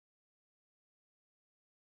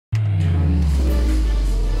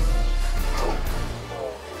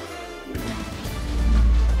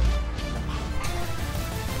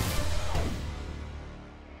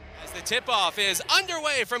The tip-off is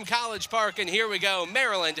underway from College Park, and here we go,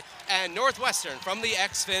 Maryland and Northwestern from the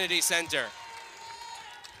Xfinity Center.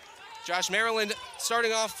 Josh, Maryland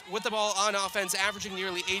starting off with the ball on offense, averaging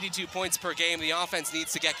nearly 82 points per game. The offense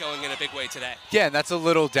needs to get going in a big way today. Yeah, and that's a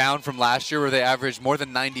little down from last year where they averaged more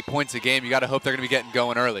than 90 points a game. You got to hope they're going to be getting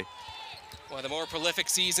going early. One of the more prolific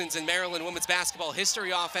seasons in Maryland women's basketball history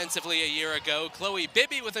offensively a year ago. Chloe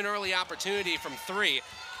Bibby with an early opportunity from 3.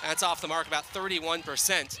 That's off the mark, about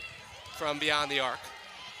 31% from beyond the arc.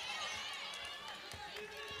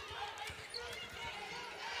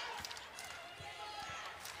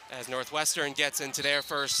 As Northwestern gets into their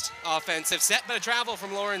first offensive set, but a travel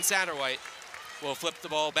from Lauren Satterwhite will flip the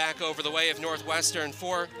ball back over the way of Northwestern.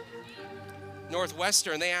 For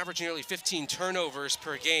Northwestern, they average nearly 15 turnovers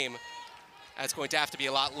per game. That's going to have to be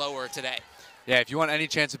a lot lower today. Yeah, if you want any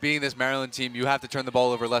chance of beating this Maryland team, you have to turn the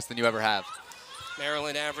ball over less than you ever have.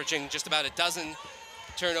 Maryland averaging just about a dozen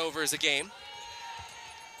turnovers a game.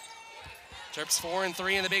 Terps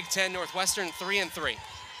 4-3 in the Big Ten, Northwestern 3-3.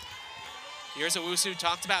 Here's Owusu,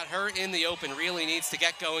 talked about her in the open, really needs to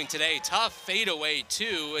get going today. Tough fadeaway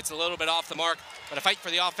too, it's a little bit off the mark, but a fight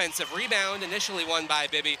for the offensive rebound, initially won by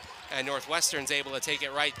Bibby, and Northwestern's able to take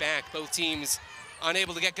it right back. Both teams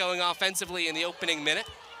unable to get going offensively in the opening minute.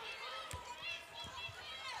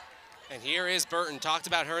 And here is Burton, talked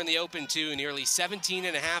about her in the open too, nearly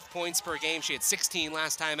 17.5 points per game. She had 16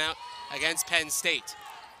 last time out against Penn State.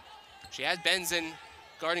 She had Benzan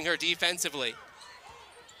guarding her defensively.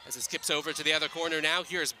 As it skips over to the other corner now,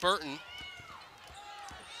 here's Burton.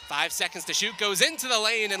 5 seconds to shoot, goes into the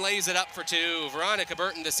lane and lays it up for 2. Veronica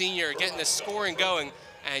Burton, the senior, getting the scoring going,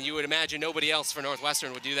 and you would imagine nobody else for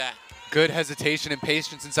Northwestern would do that. Good hesitation and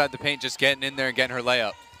patience inside the paint, just getting in there and getting her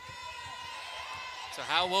layup. So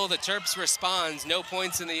how will the Terps respond? No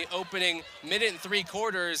points in the opening minute and 3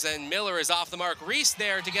 quarters, and Miller is off the mark. Reese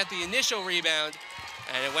there to get the initial rebound,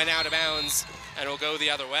 and it went out of bounds, and will go the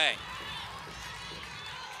other way.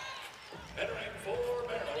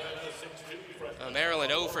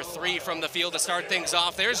 Maryland 0 for 3 from the field to start things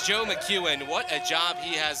off. There's Joe McEwen. What a job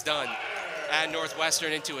he has done at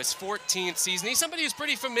Northwestern into his 14th season. He's somebody who's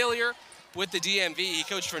pretty familiar with the DMV. He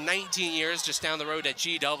coached for 19 years just down the road at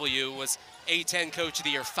GW, was A10 Coach of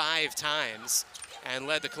the Year 5 times, and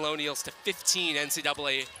led the Colonials to 15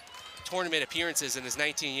 NCAA tournament appearances in his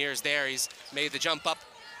 19 years there. He's made the jump up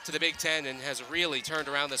to the Big Ten and has really turned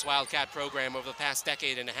around this Wildcat program over the past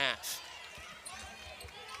decade and a half.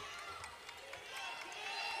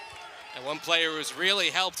 And one player who's really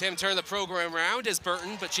helped him turn the program around is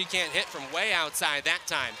Burton, but she can't hit from way outside that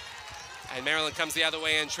time. And Maryland comes the other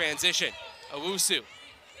way in transition. Owusu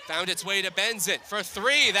found its way to Benzan for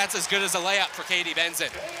 3. That's as good as a layup for Katie Benzan.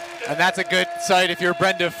 And that's a good sight if you're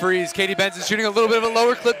Brenda Fries. Katie Benzan shooting a little bit of a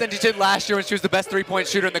lower clip than she did last year when she was the best three-point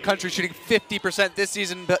shooter in the country, shooting 50% this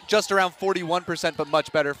season, but just around 41%, but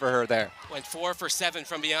much better for her there. Went 4 for 7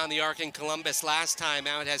 from beyond the arc in Columbus last time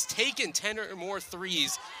out. Has taken 10 or more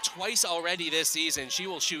threes twice already this season. She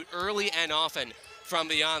will shoot early and often from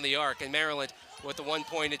beyond the arc. And Maryland with the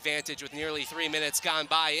 1-point advantage with nearly 3 minutes gone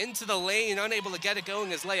by. Into the lane, unable to get it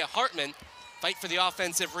going is Leah Hartman. Fight for the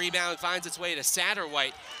offensive rebound, finds its way to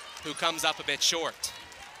Satterwhite, who comes up a bit short.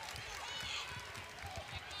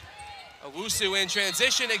 Owusu in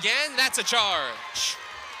transition again, that's a charge.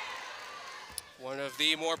 One of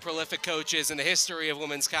the more prolific coaches in the history of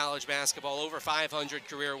women's college basketball, over 500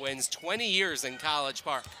 career wins, 20 years in College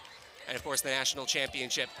Park, and of course the national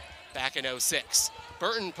championship back in '06.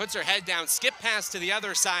 Burton puts her head down, skip pass to the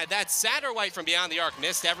other side. That's Satterwhite from beyond the arc,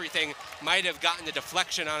 missed everything, might have gotten a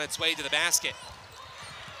deflection on its way to the basket.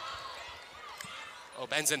 Oh,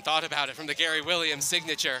 Benzan thought about it from the Gary Williams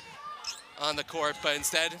signature on the court, but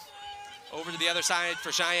instead over to the other side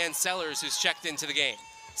for Cheyenne Sellers, who's checked into the game.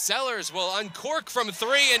 Sellers will uncork from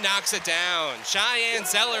 3 and knocks it down. Cheyenne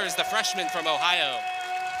Sellers, the freshman from Ohio.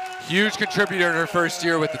 Huge contributor in her first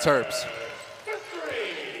year with the Terps.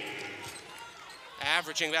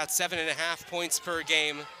 Averaging about 7.5 points per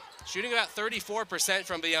game, shooting about 34%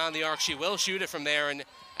 from beyond the arc. She will shoot it from there, and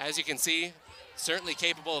as you can see, certainly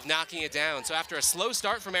capable of knocking it down. So after a slow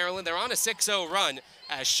start for Maryland, they're on a 6-0 run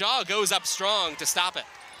as Shaw goes up strong to stop it.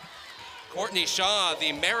 Courtney Shaw,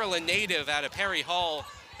 the Maryland native out of Perry Hall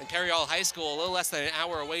and Perry Hall High School, a little less than an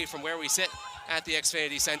hour away from where we sit at the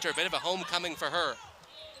Xfinity Center. A bit of a homecoming for her.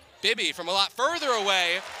 Bibby from a lot further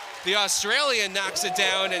away. The Australian knocks it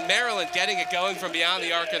down, and Maryland getting it going from beyond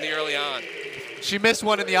the arc in the early on. She missed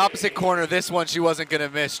one in the opposite corner. This one she wasn't going to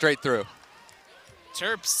miss, straight through.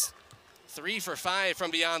 Terps 3 for 5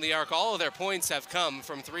 from beyond the arc. All of their points have come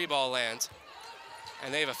from three-ball land,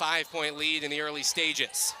 and they have a 5-point lead in the early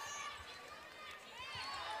stages.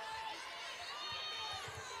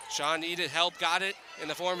 Shaw needed help, got it in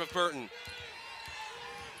the form of Burton.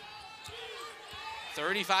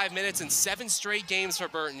 35 minutes and 7 straight games for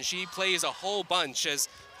Burton. She plays a whole bunch as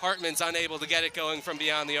Hartman's unable to get it going from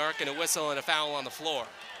beyond the arc, and a whistle and a foul on the floor.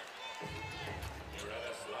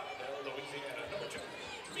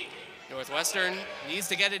 Northwestern needs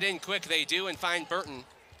to get it in quick. They do, and find Burton.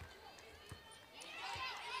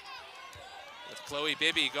 With Chloe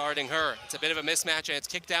Bibby guarding her. It's a bit of a mismatch, and it's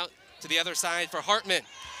kicked out to the other side for Hartman,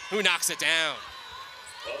 who knocks it down.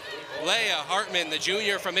 Leah Hartman, the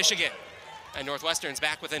junior from Michigan. And Northwestern's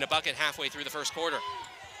back within a bucket halfway through the first quarter.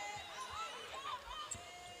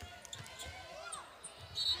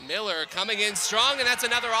 Miller coming in strong, and that's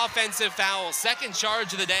another offensive foul. Second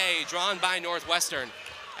charge of the day drawn by Northwestern,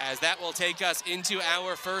 as that will take us into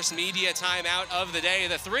our first media timeout of the day.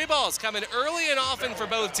 The 3 balls coming early and often for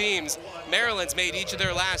both teams. Maryland's made each of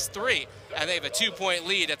their last 3, and they have a 2-point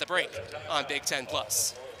lead at the break on Big Ten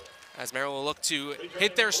Plus. As Maryland will look to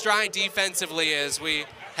hit their stride defensively as we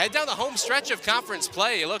head down the home stretch of conference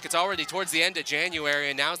play. Look, it's already towards the end of January,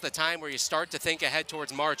 and now's the time where you start to think ahead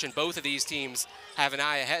towards March, and both of these teams have an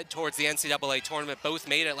eye ahead towards the NCAA tournament. Both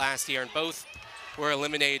made it last year, and both were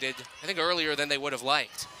eliminated, I think, earlier than they would have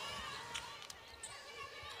liked.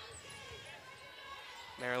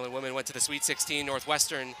 Maryland women went to the Sweet 16.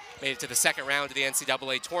 Northwestern made it to the second round of the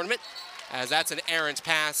NCAA tournament, as that's an errant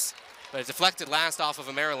pass, but it deflected last off of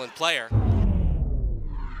a Maryland player.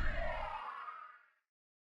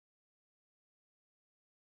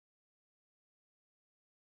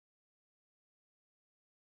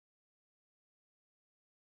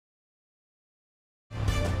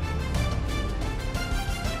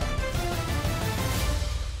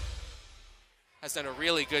 Has done a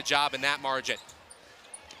really good job in that margin.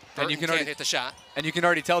 And you can can't hit the shot. And you can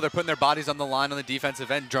already tell they're putting their bodies on the line on the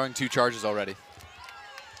defensive end, drawing 2 charges already.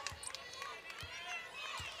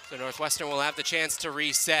 So Northwestern will have the chance to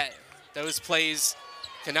reset. Those plays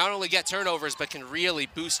can not only get turnovers, but can really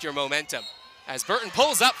boost your momentum. As Burton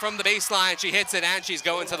pulls up from the baseline, she hits it, and she's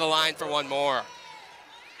going to the line for one more.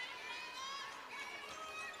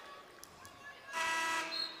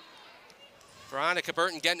 Veronica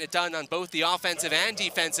Burton getting it done on both the offensive and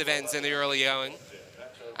defensive ends in the early going.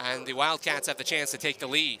 And the Wildcats have the chance to take the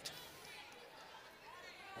lead.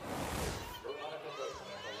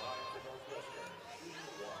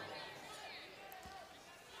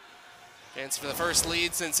 Chance for the first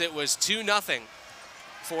lead since it was 2-0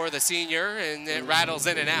 for the senior, and it rattles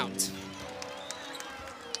in and out.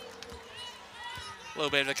 A little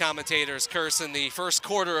bit of the commentator's curse in the first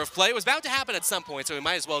quarter of play. It was bound to happen at some point, so we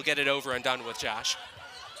might as well get it over and done with, Josh.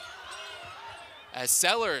 As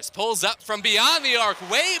Sellers pulls up from beyond the arc,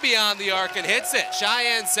 way beyond the arc, and hits it.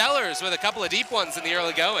 Cheyenne Sellers with a couple of deep ones in the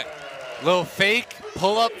early going. Little fake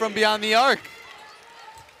pull up from beyond the arc.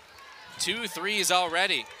 2 threes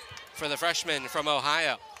already for the freshman from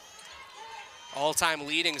Ohio. All-time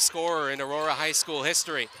leading scorer in Aurora High School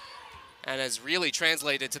history, and has really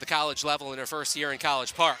translated to the college level in her first year in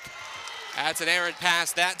College Park. That's an errant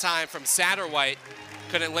pass that time from Satterwhite.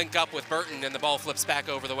 Couldn't link up with Burton, and the ball flips back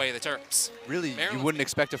over the way of the Terps. Really, Maryland, you wouldn't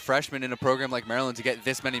expect a freshman in a program like Maryland to get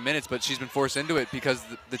this many minutes, but she's been forced into it because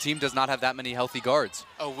the team does not have that many healthy guards.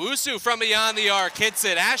 Owusu from beyond the arc hits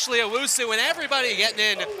it. Ashley Owusu and everybody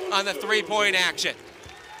getting in on the 3-point action.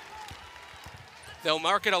 They'll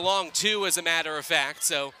mark it a long 2, as a matter of fact,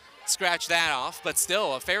 so scratch that off, but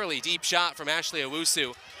still a fairly deep shot from Ashley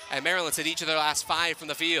Owusu. And Maryland's hit each of their last 5 from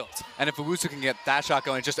the field. And if Owusu can get that shot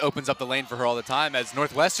going, it just opens up the lane for her all the time, as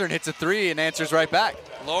Northwestern hits a 3 and answers right back.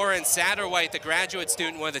 Lauren Satterwhite, the graduate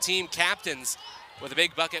student, one of the team captains, with a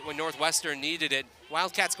big bucket when Northwestern needed it.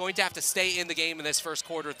 Wildcats going to have to stay in the game in this first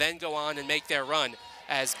quarter, then go on and make their run.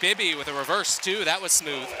 As Bibby with a reverse 2, that was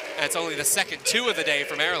smooth. And it's only the second 2 of the day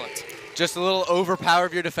for Maryland. Just a little overpower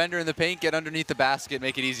of your defender in the paint, get underneath the basket,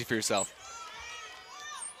 make it easy for yourself.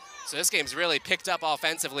 So this game's really picked up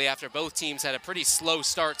offensively after both teams had a pretty slow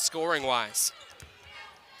start scoring-wise.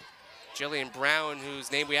 Jillian Brown, whose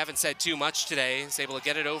name we haven't said too much today, is able to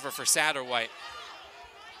get it over for Satterwhite.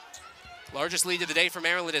 Largest lead of the day for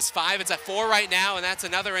Maryland is 5. It's at 4 right now, and that's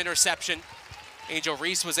another interception. Angel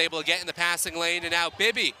Reese was able to get in the passing lane, and now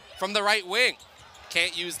Bibby from the right wing.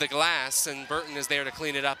 Can't use the glass, and Burton is there to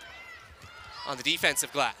clean it up on the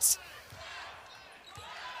defensive glass.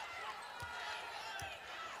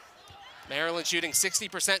 Maryland shooting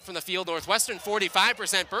 60% from the field, Northwestern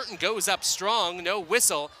 45%. Burton goes up strong, no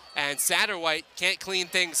whistle, and Satterwhite can't clean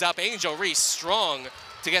things up. Angel Reese strong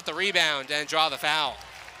to get the rebound and draw the foul.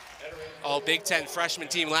 All Big Ten freshman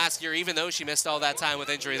team last year, even though she missed all that time with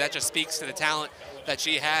injury. That just speaks to the talent that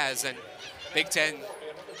she has, and Big Ten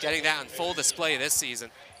getting that on full display this season.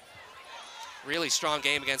 Really strong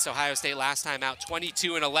game against Ohio State last time out,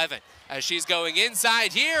 22-11. As she's going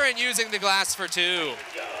inside here and using the glass for two.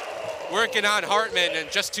 Working on Hartman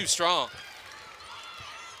and just too strong.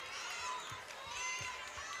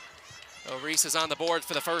 So Reese is on the board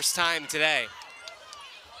for the first time today.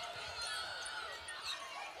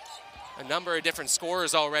 A number of different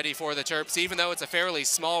scorers already for the Terps, even though it's a fairly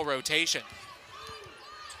small rotation.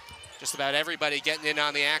 Just about everybody getting in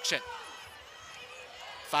on the action.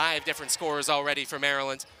 5 different scorers already for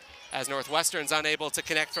Maryland. As Northwestern's unable to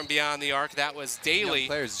connect from beyond the arc, that was Daly. Young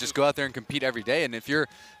players just go out there and compete every day, and if you're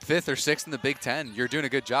 5th or 6th in the Big Ten, you're doing a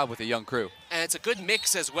good job with a young crew. And it's a good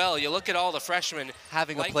mix as well. You look at all the freshmen.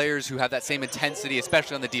 Having players who have that same intensity,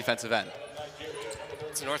 especially on the defensive end.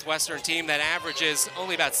 It's a Northwestern team that averages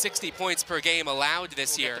only about 60 points per game allowed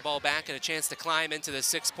this year. The ball back and a chance to climb into the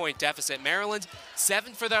 6-point deficit. Maryland,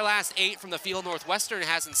 7 for their last 8 from the field. Northwestern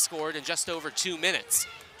hasn't scored in just over 2 minutes.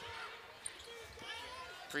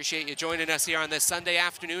 Appreciate you joining us here on this Sunday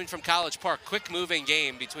afternoon from College Park. Quick moving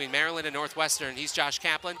game between Maryland and Northwestern. He's Josh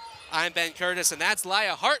Kaplan. I'm Ben Curtis, and that's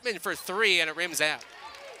Leah Hartman for 3, and it rims out.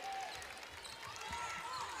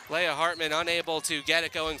 Leah Hartman unable to get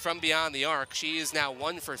it going from beyond the arc. She is now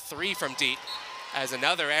 1 for 3 from deep as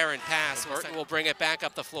another errant pass. Burton will bring it back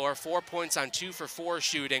up the floor. 4 points on 2 for 4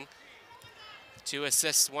 shooting. 2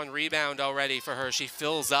 assists, 1 rebound already for her. She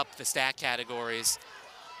fills up the stat categories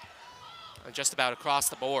just about across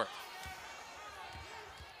the board.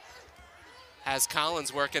 Has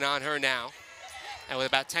Collins working on her now. And with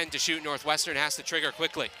about 10 to shoot, Northwestern has to trigger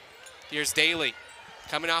quickly. Here's Daly.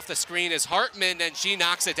 Coming off the screen is Hartman, and she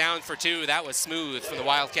knocks it down for 2. That was smooth for the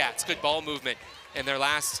Wildcats. Good ball movement in their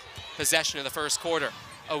last possession of the first quarter.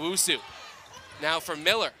 Owusu now from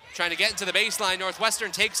Miller, trying to get into the baseline.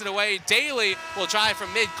 Northwestern takes it away. Daly will try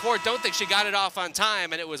from mid-court. Don't think she got it off on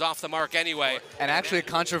time, and it was off the mark anyway. And actually a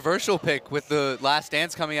controversial pick with the Last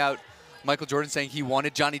Dance coming out. Michael Jordan saying he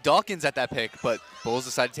wanted Johnny Dawkins at that pick, but Bulls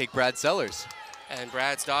decided to take Brad Sellers. And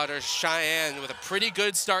Brad's daughter, Cheyenne, with a pretty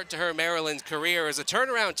good start to her Maryland career. As a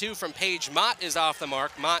turnaround, too, from Paige Mott is off the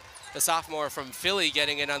mark. Mott, the sophomore from Philly,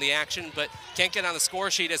 getting in on the action, but can't get on the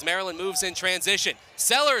score sheet as Maryland moves in transition.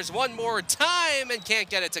 Sellers one more time and can't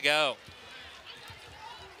get it to go.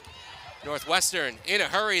 Northwestern in a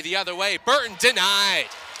hurry the other way. Burton denied.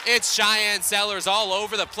 It's Cheyenne Sellers all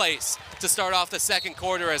over the place to start off the second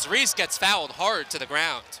quarter as Reese gets fouled hard to the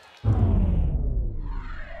ground.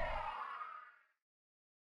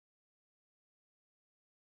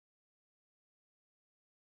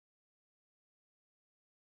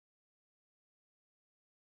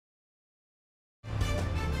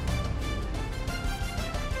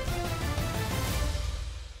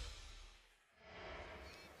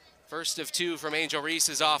 First of 2 from Angel Reese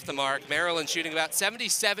is off the mark. Maryland shooting about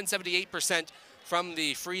 77-78% from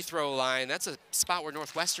the free throw line. That's a spot where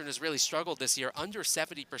Northwestern has really struggled this year, under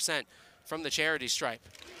 70% from the charity stripe.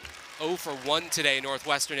 0 for 1 today,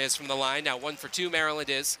 Northwestern is from the line. Now 1 for 2 Maryland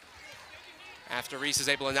is, after Reese is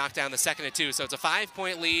able to knock down the second of 2. So it's a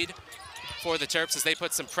 5-point lead for the Terps as they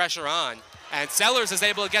put some pressure on. And Sellers is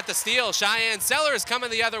able to get the steal. Cheyenne Sellers coming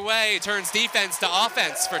the other way, turns defense to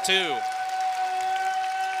offense for 2.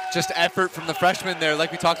 Just effort from the freshmen there,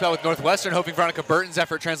 like we talked about with Northwestern, hoping Veronica Burton's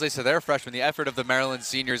effort translates to their freshmen. The effort of the Maryland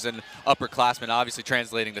seniors and upperclassmen obviously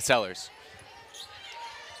translating to Sellers.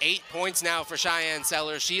 8 points now for Cheyenne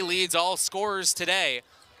Sellers. She leads all scorers today.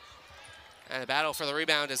 And the battle for the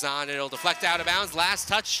rebound is on. It'll deflect out of bounds. Last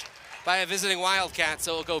touch by a visiting Wildcat,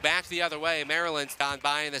 so it'll go back the other way. Maryland's gone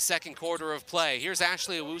by in the second quarter of play. Here's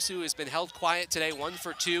Ashley Owusu, who's been held quiet today, 1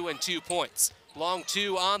 for 2 and 2 points. Long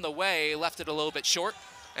 2 on the way, left it a little bit short.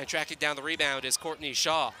 And tracking down the rebound is Courtney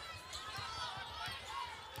Shaw.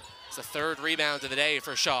 It's the 3rd rebound of the day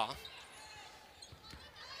for Shaw.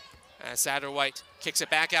 As Satterwhite kicks it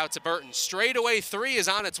back out to Burton. Straightaway 3 is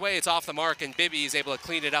on its way. It's off the mark, and Bibby is able to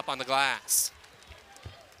clean it up on the glass.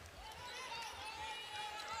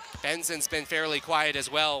 Benzan's been fairly quiet as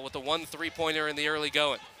well with the 1 3-pointer in the early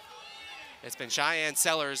going. It's been Cheyenne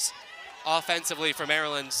Sellers offensively for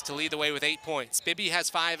Maryland to lead the way with 8 points. Bibby has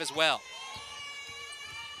 5 as well.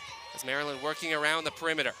 As Maryland working around the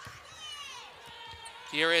perimeter.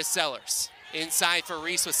 Here is Sellers. Inside for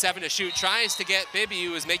Reese with 7 to shoot. Tries to get Bibby,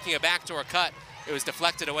 who is making a backdoor cut. It was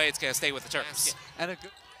deflected away. It's going to stay with the Terps. And a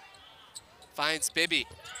good finds Bibby.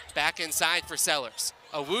 Back inside for Sellers.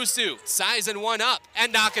 Owusu sizing one up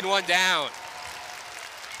and knocking one down.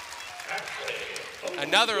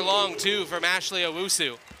 Another long 2 from Ashley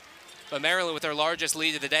Owusu. But Maryland with their largest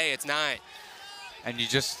lead of the day, it's 9. And you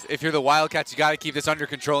just, if you're the Wildcats, you got to keep this under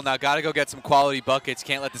control now. Got to go get some quality buckets.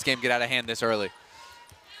 Can't let this game get out of hand this early.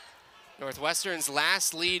 Northwestern's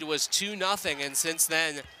last lead was 2-0, and since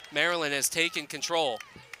then, Maryland has taken control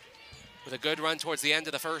with a good run towards the end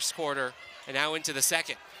of the first quarter and now into the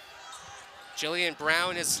second. Jillian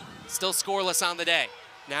Brown is still scoreless on the day.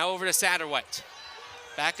 Now over to Satterwhite.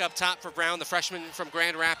 Back up top for Brown, the freshman from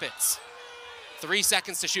Grand Rapids. 3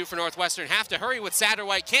 seconds to shoot for Northwestern. Have to hurry with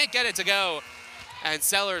Satterwhite, can't get it to go. And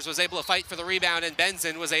Sellers was able to fight for the rebound, and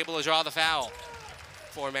Benzan was able to draw the foul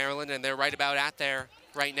for Maryland, and they're right about at there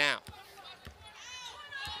right now.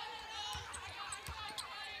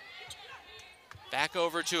 Back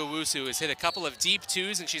over to Owusu, who has hit a couple of deep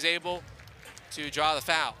twos, and she's able to draw the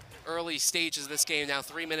foul. Early stages of this game, now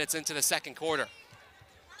 3 minutes into the second quarter.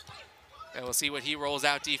 And we'll see what he rolls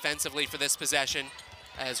out defensively for this possession,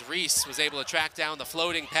 as Reese was able to track down the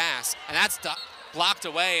floating pass, and that's blocked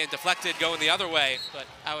away and deflected going the other way.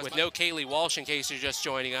 But with no Kaylee Walsh, in case you're just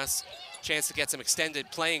joining us, chance to get some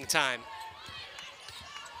extended playing time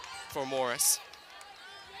for Morris.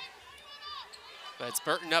 But it's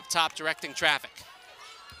Burton up top directing traffic.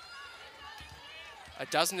 A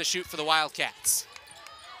dozen to shoot for the Wildcats.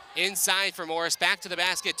 Inside for Morris, back to the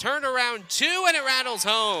basket, turn around 2, and it rattles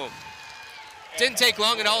home. Didn't take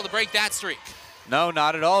long at all to break that streak. No,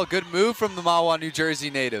 not at all. Good move from the Mahwah, New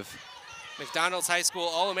Jersey native. McDonald's High School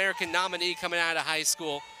All-American nominee coming out of high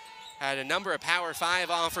school. Had a number of Power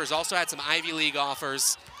 5 offers, also had some Ivy League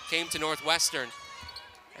offers. Came to Northwestern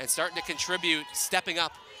and starting to contribute, stepping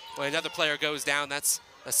up when another player goes down. That's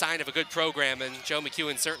a sign of a good program, and Joe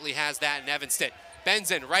McEwen certainly has that in Evanston.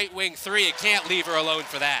 Benzan, right wing 3, and can't leave her alone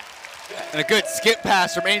for that. And a good skip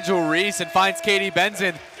pass from Angel Reese, and finds Katie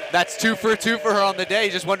Benzan. That's 2 for 2 for her on the day.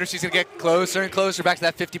 Just wonder if she's going to get closer and closer back to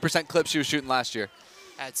that 50% clip she was shooting last year.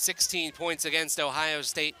 Had 16 points against Ohio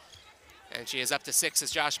State, and she is up to 6,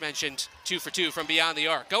 as Josh mentioned, 2 for 2 from beyond the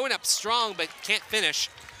arc. Going up strong but can't finish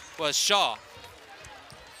was Shaw.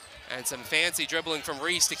 And some fancy dribbling from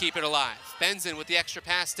Reese to keep it alive. Benzan with the extra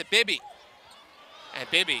pass to Bibby. And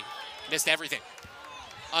Bibby missed everything.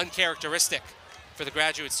 Uncharacteristic for the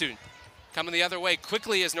graduate student. Coming the other way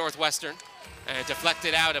quickly is Northwestern. And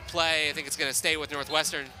deflected out of play. I think it's going to stay with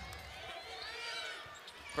Northwestern.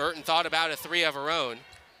 Burton thought about a 3 of her own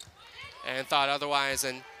and thought otherwise,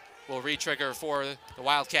 and will re-trigger for the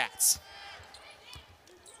Wildcats.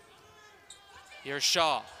 Here's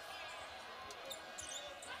Shaw.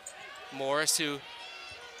 Morris, who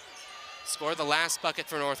scored the last bucket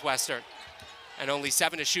for Northwestern, and only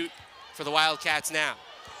 7 to shoot for the Wildcats now.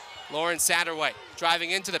 Lauren Satterwhite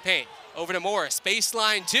driving into the paint. Over to Morris.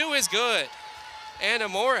 Baseline 2 is good. Anna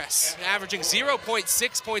Morris averaging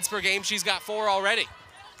 0.6 points per game. She's got 4 already.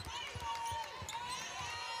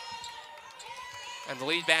 And the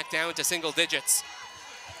lead back down to single digits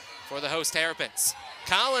for the host Terrapins.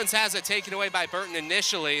 Collins has it taken away by Burton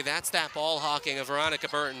initially. That's that ball hawking of Veronica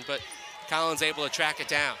Burton, but Collins able to track it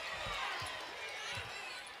down.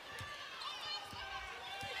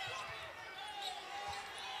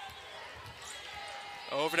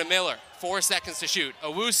 Over to Miller, 4 seconds to shoot.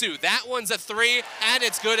 Owusu, that one's a 3, and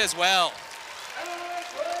it's good as well.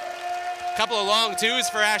 Couple of long 2s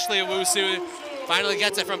for Ashley Owusu. Finally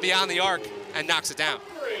gets it from beyond the arc and knocks it down.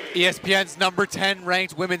 ESPN's number 10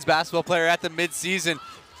 ranked women's basketball player at the midseason.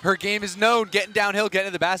 Her game is known, getting downhill, getting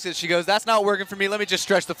to the basket. She goes, that's not working for me. Let me just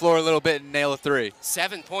stretch the floor a little bit and nail a 3.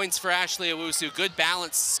 7 points for Ashley Owusu. Good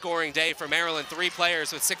balanced scoring day for Maryland. 3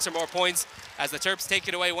 players with 6 or more points as the Terps take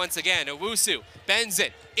it away once again. Owusu, Benzan,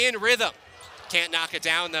 in rhythm. Can't knock it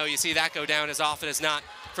down, though. You see that go down as often as not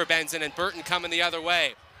for Benzan, and Burton coming the other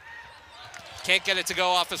way. Can't get it to go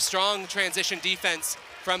off of strong transition defense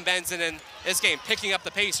from Benzan, and this game picking up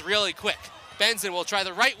the pace really quick. Benzan will try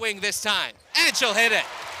the right wing this time, and she'll hit it.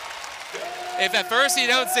 If at first you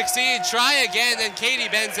don't succeed, try again, and Katie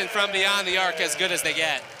Benzan from beyond the arc, as good as they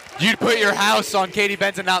get. You'd put your house on Katie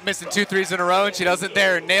Benzan not missing 2 threes in a row, and she doesn't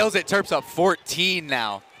there. Nails it. Terps up 14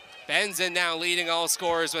 now. Benzan now leading all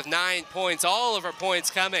scorers with 9 points. All of her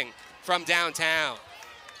points coming from downtown.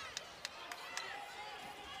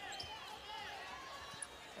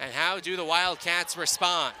 And how do the Wildcats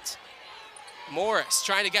respond? Morris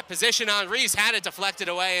trying to get position on Reese, had it deflected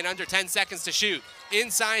away, and under 10 seconds to shoot.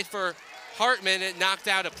 Inside for Hartman, it knocked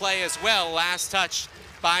out a play as well. Last touch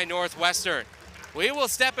by Northwestern. We will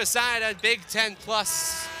step aside on Big Ten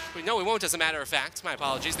Plus. No, we won't, as a matter of fact. My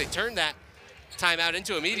apologies. They turned that timeout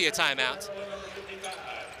into a media timeout.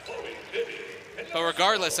 But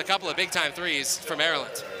regardless, a couple of big-time threes for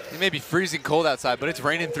Maryland. It may be freezing cold outside, but it's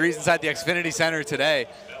raining threes inside the Xfinity Center today.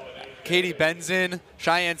 Katie Benzan,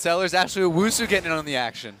 Cheyenne Sellers, Ashley Owusu getting in on the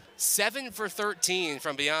action. 7 for 13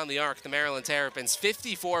 from beyond the arc, the Maryland Terrapins,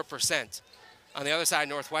 54%. On the other side,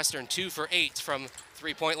 Northwestern, 2 for 8 from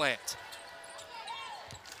three-point land.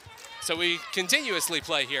 So we continuously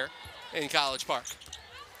play here in College Park.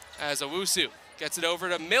 As Owusu gets it over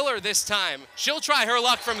to Miller this time. She'll try her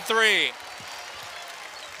luck from 3.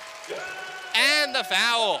 And the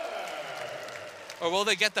foul. Or will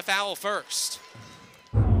they get the foul first?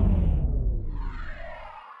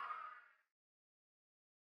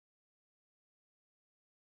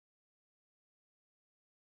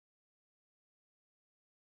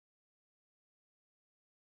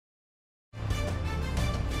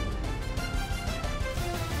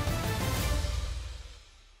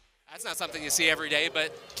 That's not something you see every day,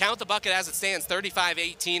 but count the bucket as it stands,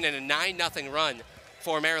 35-18 and a 9-0 run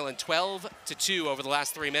for Maryland, 12-2 over the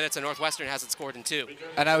last 3 minutes, and Northwestern hasn't scored in 2.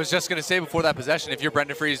 And I was just going to say before that possession, if you're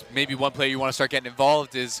Brenda Freeze, maybe one player you want to start getting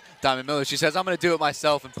involved is Diamond Miller. She says, I'm going to do it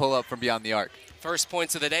myself and pull up from beyond the arc. First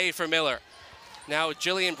points of the day for Miller. Now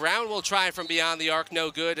Jillian Brown will try from beyond the arc, no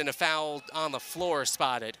good, and a foul on the floor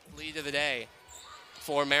spotted. Lead of the day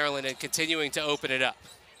for Maryland and continuing to open it up.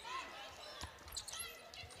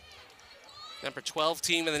 Number 12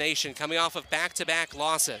 team in the nation, coming off of back-to-back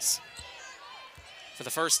losses. For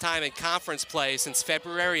the first time in conference play since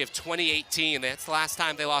February of 2018. That's the last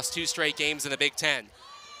time they lost 2 straight games in the Big Ten.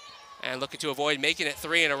 And looking to avoid making it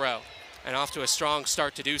 3 in a row. And off to a strong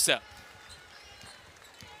start to do so.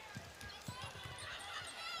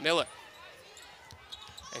 Miller.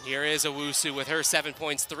 And here is Owusu with her 7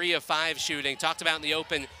 points, 3 of 5 shooting. Talked about in the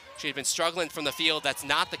open, she had been struggling from the field. That's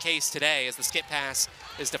not the case today as the skip pass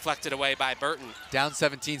is deflected away by Burton. Down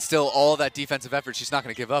 17, still all that defensive effort. She's not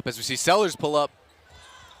going to give up as we see Sellers pull up.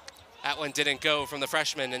 That one didn't go from the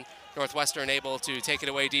freshman, and Northwestern able to take it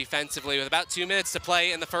away defensively with about 2 minutes to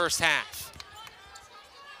play in the first half.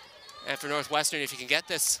 And for Northwestern, if you can get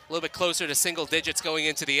this a little bit closer to single digits going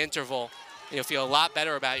into the interval, you'll feel a lot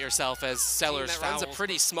better about yourself as Sellers runs a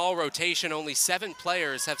pretty small rotation. Only 7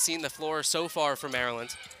 players have seen the floor so far for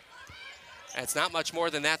Maryland. And it's not much more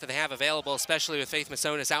than that they have available, especially with Faith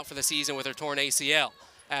Masonis out for the season with her torn ACL.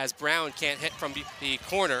 As Brown can't hit from the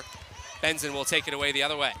corner, Benzan will take it away the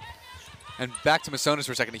other way. And back to Masonis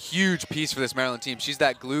for a second, a huge piece for this Maryland team. She's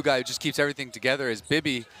that glue guy who just keeps everything together as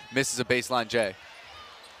Bibby misses a baseline J.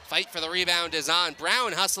 Fight for the rebound is on.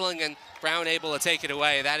 Brown hustling and Brown able to take it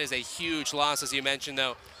away. That is a huge loss, as you mentioned,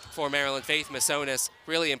 though, for Maryland. Faith Masonis,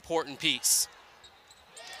 really important piece.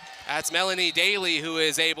 That's Melanie Daly who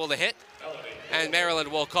is able to hit, and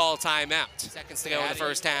Maryland will call timeout. Seconds to go in the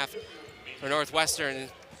first half for Northwestern.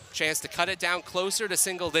 Chance to cut it down closer to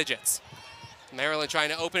single digits. Maryland trying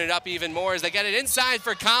to open it up even more as they get it inside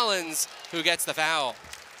for Collins, who gets the foul.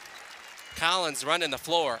 Collins running the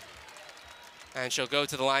floor, and she'll go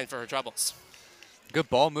to the line for her troubles. Good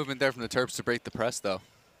ball movement there from the Terps to break the press, though.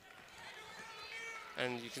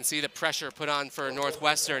 And you can see the pressure put on for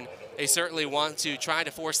Northwestern. They certainly want to try to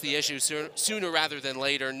force the issue sooner rather than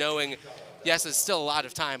later, knowing, yes, there's still a lot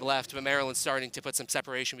of time left, but Maryland's starting to put some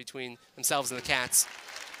separation between themselves and the Cats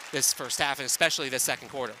this first half, and especially this second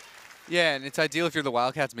quarter. Yeah, and it's ideal if you're the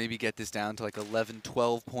Wildcats, maybe get this down to like 11,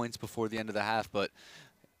 12 points before the end of the half, but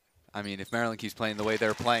I mean, if Maryland keeps playing the way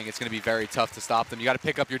they're playing, it's going to be very tough to stop them. You got to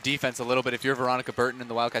pick up your defense a little bit if you're Veronica Burton and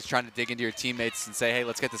the Wildcats trying to dig into your teammates and say, hey,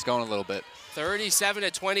 let's get this going a little bit.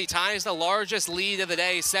 37-20 ties the largest lead of the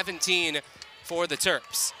day, 17 for the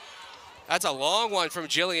Terps. That's a long one from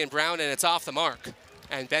Jillian Brown, and it's off the mark.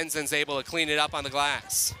 And Benzan's able to clean it up on the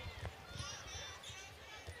glass.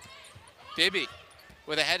 Bibby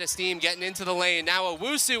with a head of steam getting into the lane. Now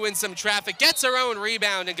Owusu in some traffic, gets her own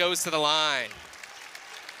rebound and goes to the line.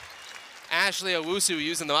 Ashley Owusu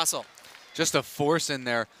using the muscle. Just a force in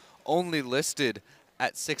there, only listed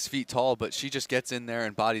at 6 feet tall, but she just gets in there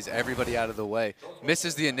and bodies everybody out of the way.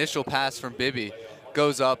 Misses the initial pass from Bibby,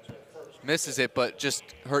 goes up, misses it, but just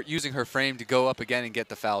using her frame to go up again and get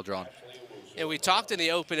the foul drawn. And we talked in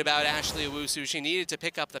the open about Ashley Owusu. She needed to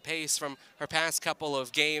pick up the pace from her past couple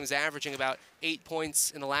of games, averaging about 8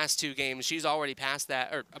 points in the last 2 games. She's already past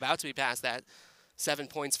that, or about to be past that. 7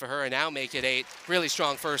 points for her, and now make it 8. Really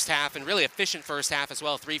strong first half, and really efficient first half as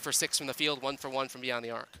well. 3 for 6 from the field, 1 for 1 from beyond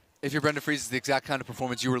the arc. If you're Brenda Freeze, it's the exact kind of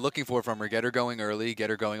performance you were looking for from her. Get her going early,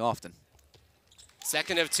 get her going often.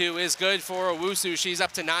 Second of 2 is good for Owusu. She's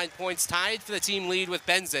up to 9 points, tied for the team lead with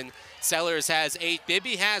Benzan. Sellers has 8,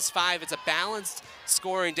 Bibby has 5. It's a balanced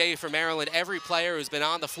scoring day for Maryland. Every player who's been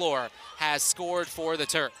on the floor has scored for the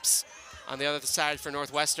Terps. On the other side for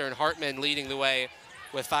Northwestern, Hartman leading the way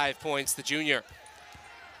with 5 points, the junior.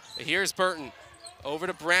 Here's Burton, over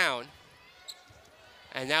to Brown.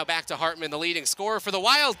 And now back to Hartman, the leading scorer for the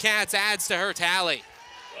Wildcats, adds to her tally.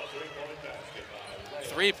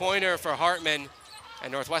 3-pointer for Hartman,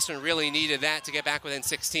 and Northwestern really needed that to get back within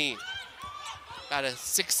 16. About a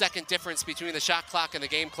 6-second difference between the shot clock and the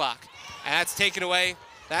game clock. And that's taken away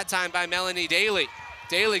that time by Melanie Daly.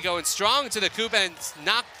 Daly going strong to the cup, and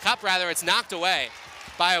it's knocked away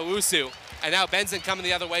by Owusu. And now Benzan coming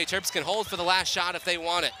the other way. Terps can hold for the last shot if they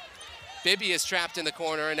want it. Bibby is trapped in the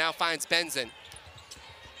corner and now finds Benzan.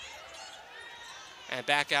 And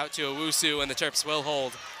back out to Owusu, and the Terps will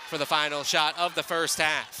hold for the final shot of the first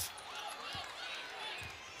half.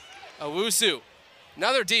 Owusu,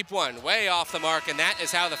 another deep one, way off the mark, and that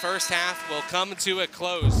is how the first half will come to a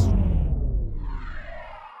close.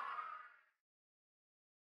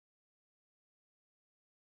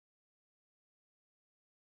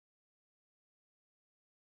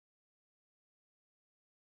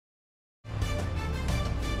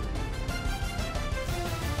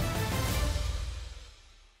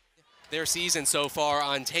 Their season so far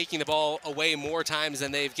on taking the ball away more times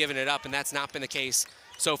than they've given it up, and that's not been the case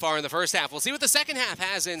so far in the first half. We'll see what the second half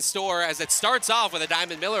has in store as it starts off with a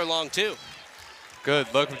Diamond Miller long two.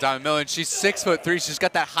 Good look from Diamond Miller, and she's 6'3". She's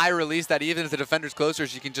got that high release that even if the defender's closer,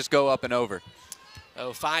 she can just go up and over.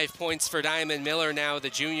 Oh, 5 points for Diamond Miller now, the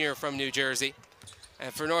junior from New Jersey.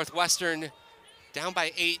 And for Northwestern, down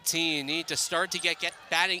by 18, need to start to get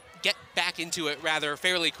back into it rather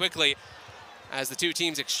fairly quickly, as the two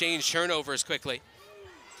teams exchange turnovers quickly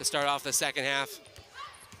to start off the second half.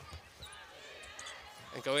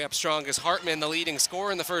 And going up strong is Hartman, the leading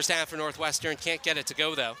scorer in the first half for Northwestern. Can't get it to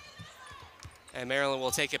go, though. And Maryland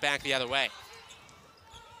will take it back the other way.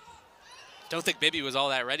 Don't think Bibby was all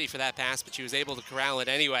that ready for that pass, but she was able to corral it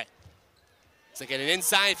anyway. So get an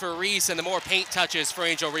inside for Reese, and the more paint touches for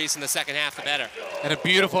Angel Reese in the second half, the better. And a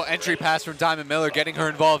beautiful entry pass from Diamond Miller, getting her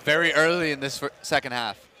involved very early in this second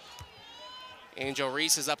half. Angel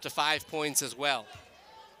Reese is up to 5 points as well.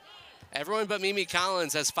 Everyone but Mimi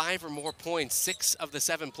Collins has 5 or more points, 6 of the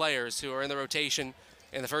 7 players who are in the rotation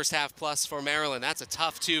in the first half plus for Maryland. That's a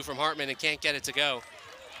tough two from Hartman and can't get it to go.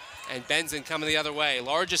 And Benzan coming the other way.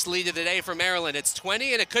 Largest lead of the day for Maryland. It's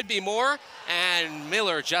 20 and it could be more, and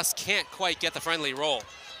Miller just can't quite get the friendly roll.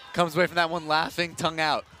 Comes away from that one laughing, tongue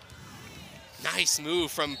out. Nice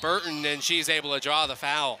move from Burton, and she's able to draw the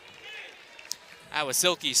foul. That was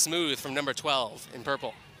silky smooth from number 12 in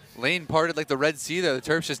purple. Lane parted like the Red Sea there. The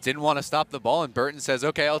Terps just didn't want to stop the ball, and Burton says,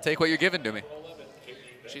 okay, I'll take what you're giving to me.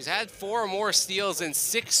 She's had 4 or more steals in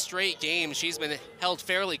 6 straight games. She's been held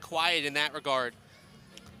fairly quiet in that regard,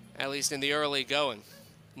 at least in the early going.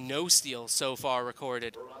 No steals so far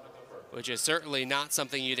recorded, which is certainly not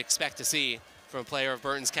something you'd expect to see from a player of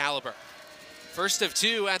Burton's caliber. First of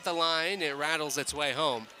 2 at the line, it rattles its way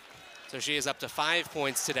home. So she is up to 5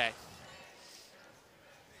 points today.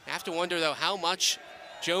 I have to wonder, though, how much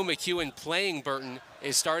Joe McEwen playing Burton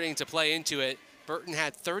is starting to play into it. Burton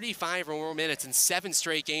had 35 or more minutes in 7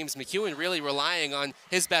 straight games. McEwen really relying on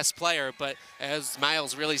his best player, but as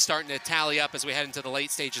Miles really starting to tally up as we head into the late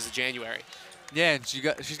stages of January. Yeah, and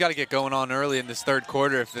she's got to get going on early in this third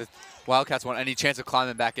quarter if the Wildcats want any chance of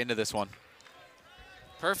climbing back into this one.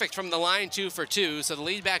 Perfect from the line, 2 for 2, so the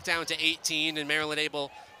lead back down to 18, and Maryland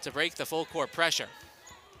able to break the full court pressure.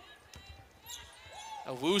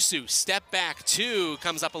 Owusu, step back 2,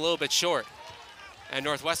 comes up a little bit short. And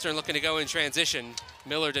Northwestern looking to go in transition.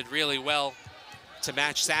 Miller did really well to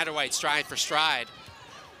match Satterwhite stride for stride.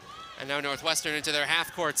 And now Northwestern into their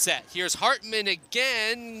half-court set. Here's Hartman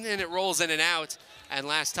again, and it rolls in and out, and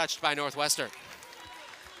last touched by Northwestern.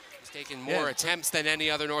 He's taken more attempts than any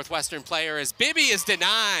other Northwestern player as Bibby is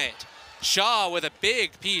denied. Shaw with a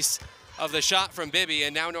big piece of the shot from Bibby,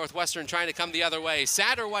 and now Northwestern trying to come the other way.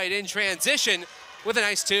 Satterwhite in transition with a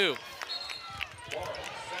nice 2.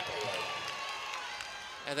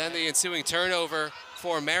 And then the ensuing turnover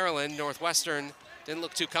for Maryland. Northwestern didn't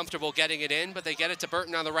look too comfortable getting it in, but they get it to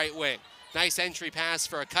Burton on the right wing. Nice entry pass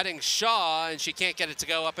for a cutting Shaw, and she can't get it to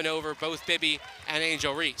go up and over both Bibby and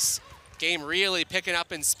Angel Reese. Game really picking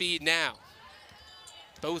up in speed now.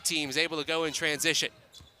 Both teams able to go in transition.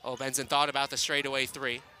 Oh, Benzan thought about the straightaway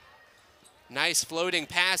 3. Nice floating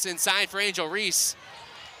pass inside for Angel Reese.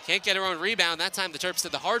 Can't get her own rebound. That time the Terps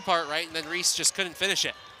did the hard part right, and then Reese just couldn't finish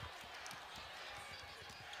it.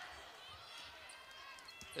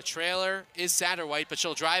 The trailer is Satterwhite, but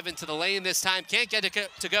she'll drive into the lane this time. Can't get it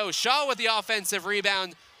to go. Shaw with the offensive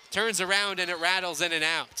rebound, turns around, and it rattles in and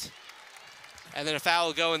out. And then a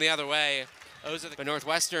foul going the other way. But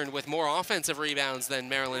Northwestern with more offensive rebounds than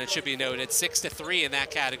Maryland, it should be noted. 6-3 in that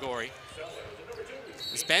category.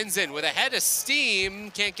 It's Benzan with a head of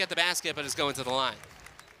steam. Can't get the basket, but is going to the line.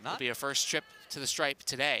 It'll be a first trip to the stripe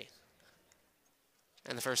today.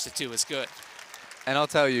 And the first of 2 is good. And I'll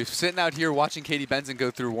tell you, sitting out here watching Katie Benzan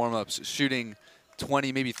go through warm-ups, shooting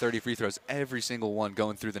 20, maybe 30 free throws, every single one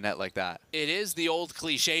going through the net like that. It is the old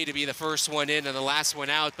cliche to be the first one in and the last one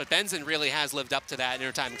out, but Benzan really has lived up to that in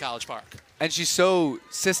her time in College Park. And she's so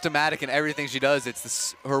systematic in everything she does. It's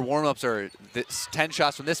this, her warm-ups are 10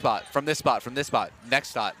 shots from this spot, from this spot, from this spot, next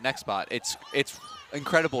spot. It's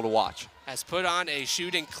incredible to watch. Has put on a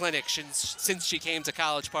shooting clinic since she came to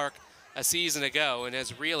College Park a season ago and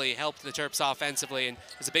has really helped the Terps offensively, and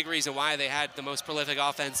is a big reason why they had the most prolific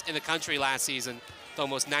offense in the country last season with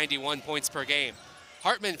almost 91 points per game.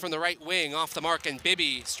 Hartman from the right wing off the mark, and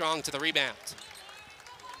Bibby strong to the rebound.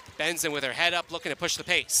 Benzan with her head up looking to push the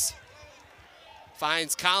pace.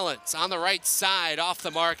 Finds Collins on the right side off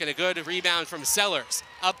the mark, and a good rebound from Sellers.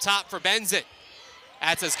 Up top for Benzan.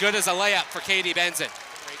 That's as good as a layup for Katie Benzan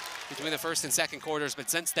between the first and second quarters, but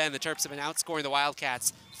since then the Terps have been outscoring the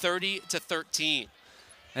Wildcats 30-13.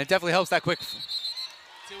 And it definitely helps that quick.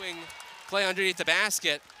 Doing play underneath the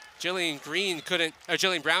basket, Jillian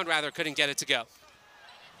Brown couldn't get it to go.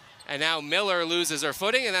 And now Miller loses her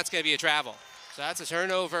footing, and that's going to be a travel. So that's a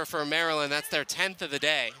turnover for Maryland. That's their 10th of the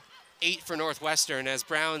day. 8 for Northwestern as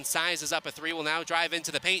Brown sizes up a three, will now drive into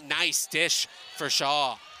the paint. Nice dish for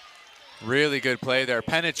Shaw. Really good play there.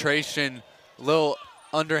 Penetration, little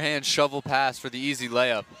underhand shovel pass for the easy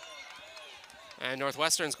layup. And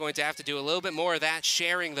Northwestern's going to have to do a little bit more of that,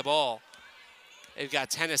 sharing the ball. They've got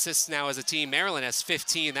 10 assists now as a team. Maryland has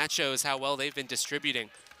 15. That shows how well they've been distributing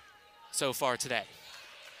so far today.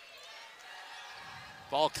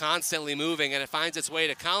 Ball constantly moving, and it finds its way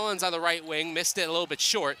to Collins on the right wing. Missed it a little bit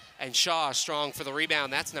short, and Shaw strong for the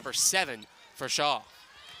rebound. That's number 7 for Shaw.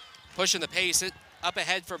 Pushing the pace up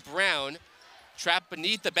ahead for Brown. Trapped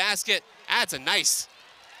beneath the basket. That's a nice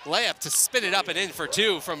layup to spin it up and in for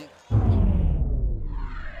 2 from...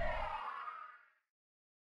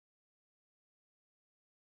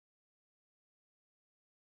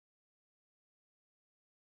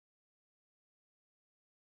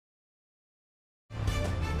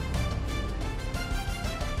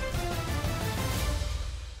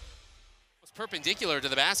 perpendicular to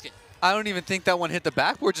the basket. I don't even think that one hit the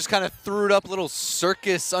backboard, just kind of threw it up, a little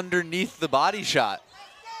circus underneath the body shot.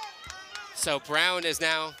 So Brown is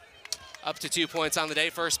now up to 2 points on the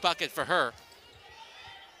day, first bucket for her.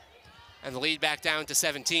 And the lead back down to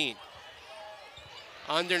 17.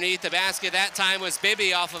 Underneath the basket, that time was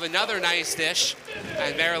Bibby off of another nice dish.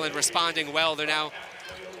 And Maryland responding well. They're now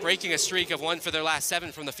breaking a streak of 1 for their last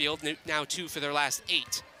 7 from the field, now 2 for their last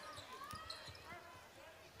 8.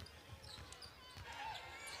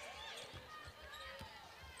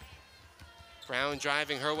 Brown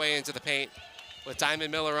driving her way into the paint with Diamond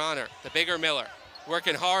Miller on her. The bigger Miller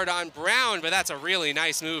working hard on Brown, but that's a really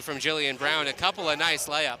nice move from Jillian Brown. A couple of nice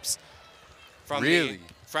layups from the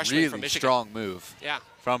freshman from Michigan. Strong move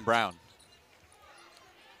from Brown.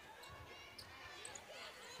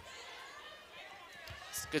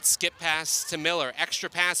 Good skip pass to Miller. Extra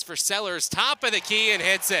pass for Sellers. Top of the key and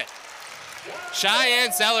hits it.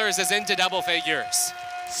 Cheyenne Sellers is into double figures.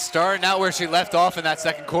 Starting out where she left off in that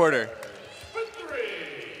second quarter.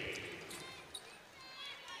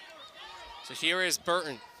 So here is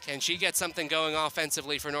Burton. Can she get something going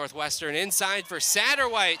offensively for Northwestern? Inside for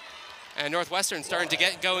Satterwhite. And Northwestern starting to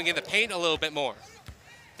get going in the paint a little bit more.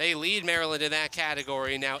 They lead Maryland in that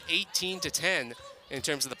category now 18-10 in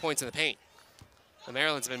terms of the points in the paint. The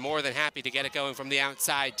Maryland's been more than happy to get it going from the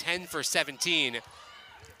outside. 10 for 17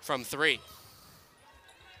 from 3.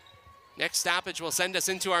 Next stoppage will send us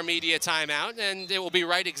into our media timeout, and it will be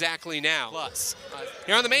right exactly now. Plus,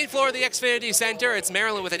 here on the main floor of the Xfinity Center, it's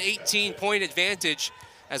Maryland with an 18-point advantage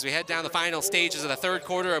as we head down the final stages of the third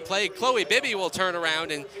quarter of play. Chloe Bibby will turn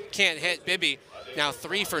around and can't hit. Bibby now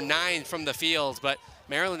 3 for 9 from the field, but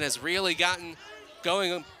Maryland has really gotten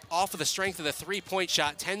going off of the strength of the three-point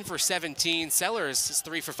shot, 10 for 17. Sellers is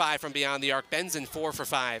 3 for 5 from beyond the arc. Benzan 4 for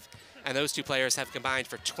 5, and those two players have combined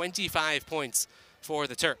for 25 points for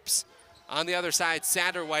the Terps. On the other side,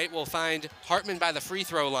 Satterwhite will find Hartman by the free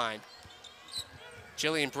throw line.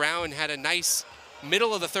 Jillian Brown had a nice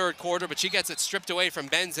middle of the third quarter, but she gets it stripped away from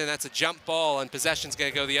Benzan. That's a jump ball, and possession's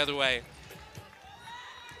going to go the other way.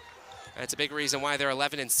 That's a big reason why they're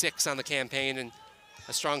 11-6 on the campaign and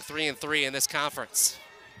a strong 3-3 in this conference.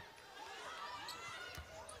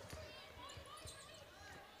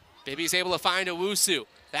 Bibby's able to find Owusu.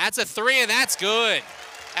 That's a 3, and that's good.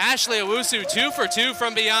 Ashley Owusu 2 for 2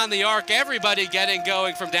 from beyond the arc. Everybody getting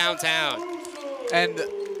going from downtown. And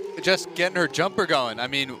just getting her jumper going. I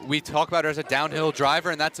mean, we talk about her as a downhill driver,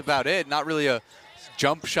 and that's about it. Not really a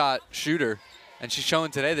jump shot shooter. And she's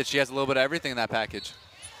showing today that she has a little bit of everything in that package.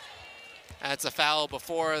 That's a foul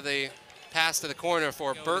before the pass to the corner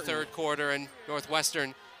for Burton. Third quarter, and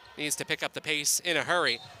Northwestern needs to pick up the pace in a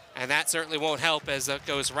hurry, and that certainly won't help as it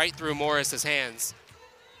goes right through Morris's hands.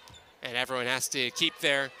 And everyone has to keep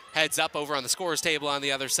their heads up over on the scores table on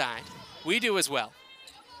the other side. We do as well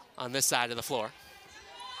on this side of the floor.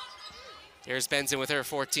 Here's Benzan with her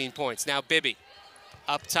 14 points. Now Bibby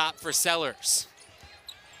up top for Sellers.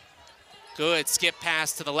 Good skip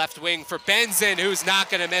pass to the left wing for Benzan, who's not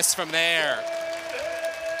going to miss from there.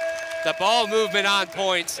 The ball movement on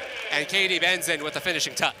point, and Katie Benzan with the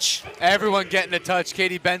finishing touch. Everyone getting a touch.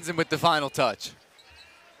 Katie Benzan with the final touch.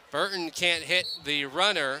 Burton can't hit the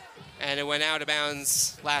runner, and it went out of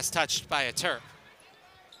bounds, last touched by a Terp.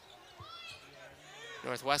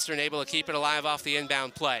 Northwestern able to keep it alive off the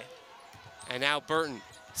inbound play. And now Burton,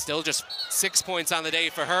 still just 6 points on the day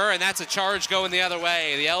for her, and that's a charge going the other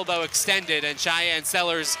way. The elbow extended, and Cheyenne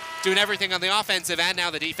Sellers doing everything on the offensive and now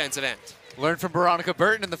the defensive end. Learned from Veronica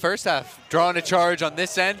Burton in the first half. Drawing a charge on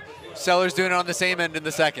this end, Sellers doing it on the same end in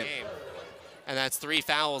the second. And that's 3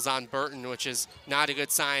 fouls on Burton, which is not a good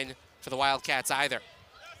sign for the Wildcats either.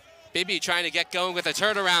 Bibby trying to get going with a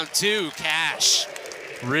turnaround too. Cash.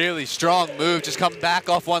 Really strong move, just coming back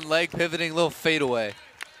off one leg, pivoting, a little fadeaway.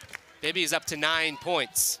 Bibby's up to 9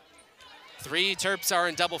 points. 3 Terps are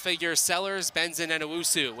in double figures, Sellers, Benzan, and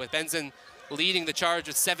Owusu, with Benzan leading the charge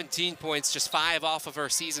with 17 points, just 5 off of her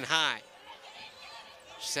season high.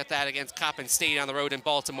 She set that against Coppin State on the road in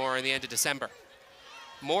Baltimore in the end of December.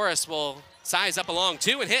 Morris will size up along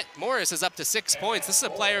 2 and hit. Morris is up to 6 points. This is a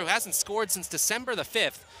player who hasn't scored since December the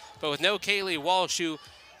 5th, but with no Kaylee Walsh, who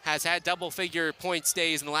has had double-figure points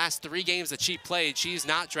days in the last 3 games that she played. She's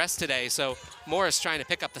not dressed today, so Morris trying to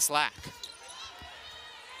pick up the slack.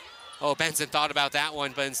 Oh, Benzan thought about that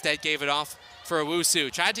one, but instead gave it off for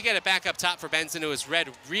Owusu. Tried to get it back up top for Benzan, who was read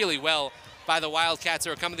really well by the Wildcats,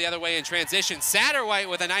 who are coming the other way in transition. Satterwhite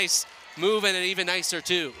with a nice move and an even nicer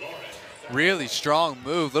 2. Really strong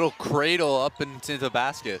move, little cradle up into the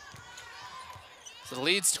basket. So the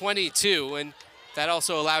lead's 22, and that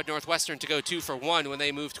also allowed Northwestern to go 2 for 1 when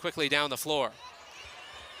they moved quickly down the floor.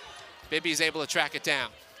 Bibby's able to track it down.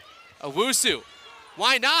 Owusu,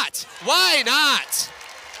 why not? Why not?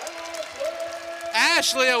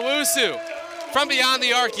 Ashley Owusu from beyond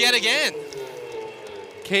the arc yet again.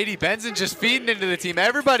 Katie Benzan just feeding into the team.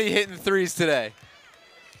 Everybody hitting threes today.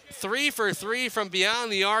 3 for 3 from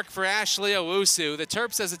beyond the arc for Ashley Owusu. The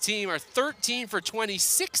Terps as a team are 13 for 20,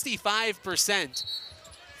 65%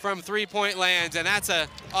 from three-point land, and that's an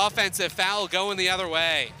offensive foul going the other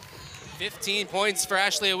way. 15 points for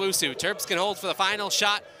Ashley Owusu. Terps can hold for the final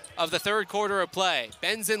shot of the 3rd quarter of play.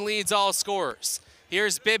 Benzan leads all scorers.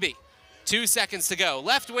 Here's Bibby. 2 seconds to go.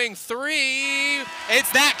 Left wing 3.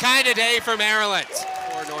 It's that kind of day for Maryland.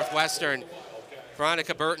 For Northwestern,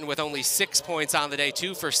 Veronica Burton with only 6 points on the day,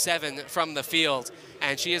 2 for 7 from the field.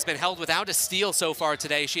 And she has been held without a steal so far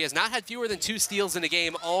today. She has not had fewer than 2 steals in a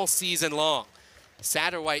game all season long.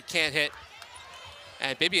 Satterwhite can't hit.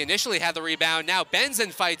 And Bibby initially had the rebound. Now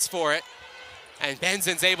Benzan fights for it. And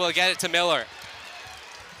Benzan's able to get it to Miller.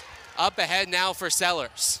 Up ahead now for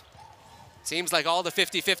Sellers. Seems like all the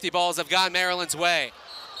 50-50 balls have gone Maryland's way.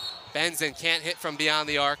 Benzan can't hit from beyond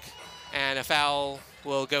the arc, and a foul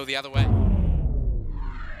will go the other way.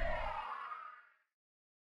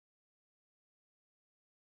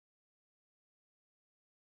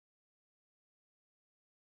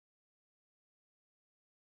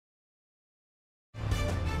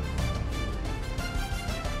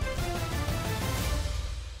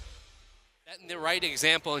 Setting the right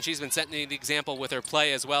example, and she's been setting the example with her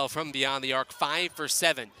play as well from beyond the arc. 5 for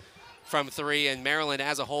 7 from 3, and Maryland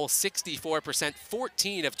as a whole 64%,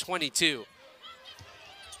 14 of 22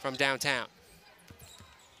 from downtown.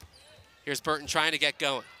 Here's Burton trying to get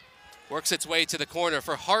going. Works its way to the corner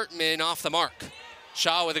for Hartman off the mark.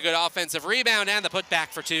 Shaw with a good offensive rebound and the putback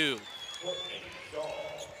for 2.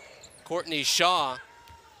 Courtney Shaw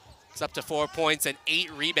is up to 4 points and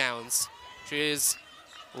 8 rebounds. She is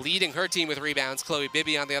leading her team with rebounds. Chloe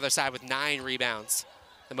Bibby on the other side with 9 rebounds.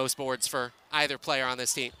 The most boards for either player on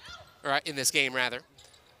this team, or in this game rather.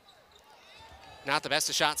 Not the best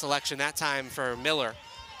of shot selection that time for Miller,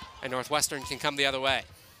 and Northwestern can come the other way.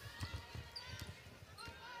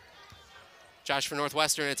 Josh, for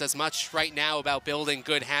Northwestern, it's as much right now about building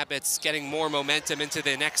good habits, getting more momentum into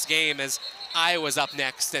the next game as Iowa's up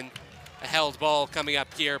next, and a held ball coming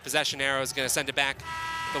up here. Possession arrow is going to send it back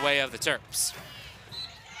the way of the Terps.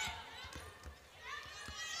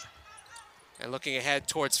 And looking ahead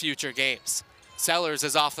towards future games. Sellers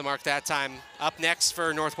is off the mark that time. Up next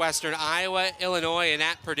for Northwestern, Iowa, Illinois, and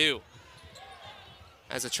at Purdue.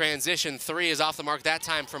 As a transition, 3 is off the mark that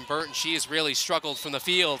time from Burton. She has really struggled from the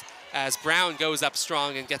field as Brown goes up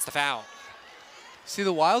strong and gets the foul. See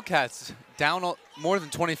the Wildcats down more than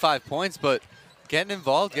 25 points, but getting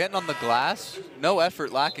involved, getting on the glass, no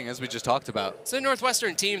effort lacking, as we just talked about. It's a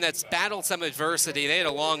Northwestern team that's battled some adversity. They had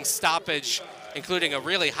a long stoppage, including a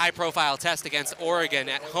really high-profile test against Oregon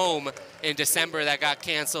at home in December that got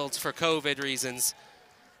canceled for COVID reasons.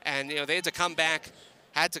 And, you know, they had to come back,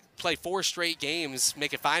 had to play 4 straight games,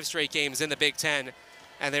 make it 5 straight games in the Big Ten.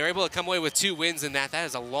 And they were able to come away with 2 wins in that. That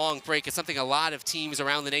is a long break. It's something a lot of teams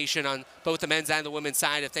around the nation on both the men's and the women's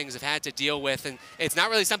side of things have had to deal with. And it's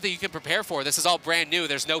not really something you can prepare for. This is all brand new.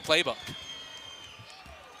 There's no playbook.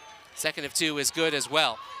 Second of 2 is good as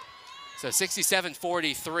well. So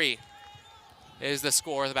 67-43 is the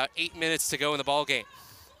score with about 8 minutes to go in the ball game.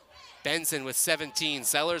 Benzan with 17,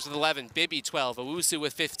 Sellers with 11, Bibby 12, Owusu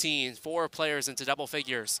with 15, 4 players into double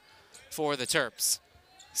figures for the Terps.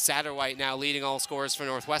 Satterwhite now leading all scorers for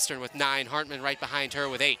Northwestern with 9. Hartman right behind her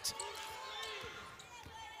with 8.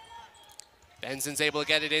 Benzan's able to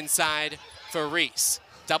get it inside for Reese.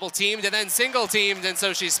 Double teamed and then single teamed, and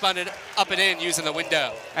so she spun it up and in using the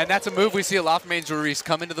window. And that's a move we see a lot from Angel Reese.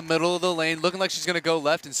 Come into the middle of the lane, looking like she's going to go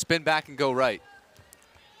left and spin back and go right.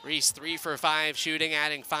 Reese 3 for 5 shooting,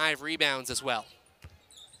 adding 5 rebounds as well.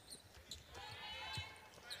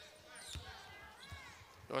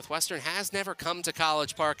 Northwestern has never come to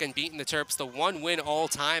College Park and beaten the Terps. The 1 win all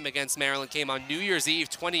time against Maryland came on New Year's Eve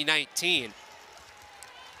 2019.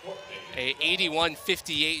 A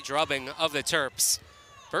 81-58 drubbing of the Terps.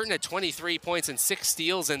 Burton had 23 points and 6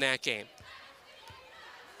 steals in that game.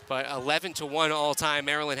 But 11-1 all time.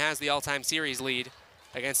 Maryland has the all-time series lead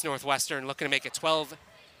against Northwestern, looking to make it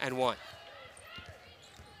 12-1.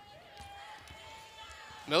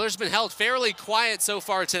 Miller's been held fairly quiet so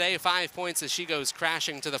far today. 5 points as she goes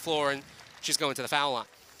crashing to the floor, and she's going to the foul line.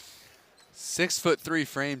 6'3"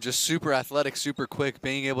 frame, just super athletic, super quick,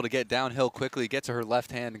 being able to get downhill quickly, get to her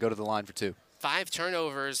left hand and go to the line for 2. 5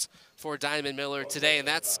 turnovers for Diamond Miller today, and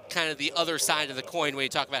that's kind of the other side of the coin when you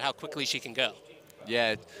talk about how quickly she can go.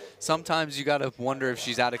 Yeah, sometimes you got to wonder if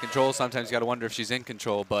she's out of control. Sometimes you got to wonder if she's in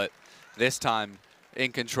control, but this time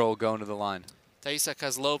in control going to the line. Taisa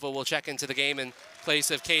Kozlova will check into the game in place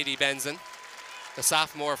of Katie Benzan, the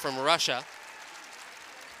sophomore from Russia.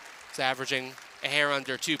 Is averaging a hair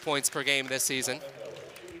under 2 points per game this season.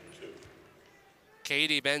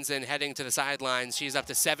 Katie Benzan heading to the sidelines. She's up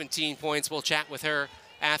to 17 points. We'll chat with her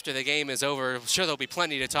after the game is over. I'm sure there'll be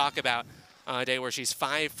plenty to talk about on a day where she's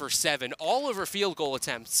 5 for 7. All of her field goal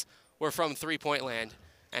attempts were from three-point land,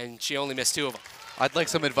 and she only missed 2 of them. I'd like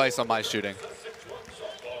some advice on my shooting.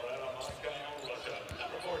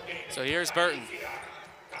 So here's Burton.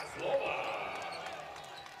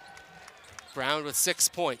 Brown with 6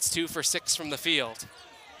 points, 2 for 6 from the field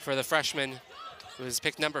for the freshman who was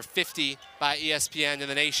picked number 50 by ESPN in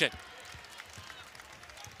the nation.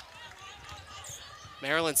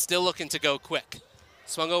 Maryland still looking to go quick.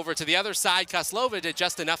 Swung over to the other side. Kozlova did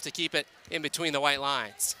just enough to keep it in between the white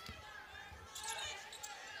lines.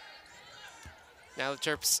 Now the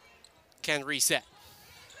Terps can reset.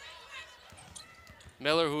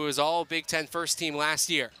 Miller, who was all Big Ten first team last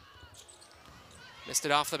year. Missed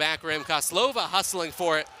it off the back rim. Kozlova hustling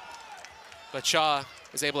for it, but Shaw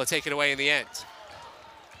was able to take it away in the end.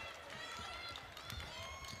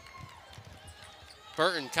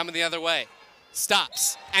 Burton coming the other way.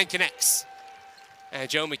 Stops and connects. And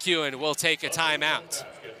Joe McEwen will take a timeout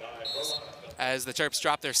as the Terps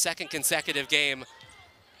drop their 2nd consecutive game.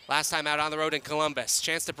 Last time out on the road in Columbus.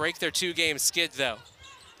 Chance to break their 2-game skid, though.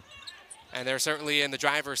 And they're certainly in the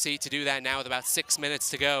driver's seat to do that now with about 6 minutes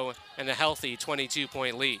to go and a healthy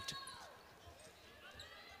 22-point lead.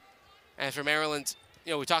 And for Maryland,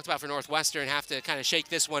 you know, we talked about for Northwestern, have to kind of shake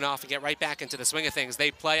this one off and get right back into the swing of things. They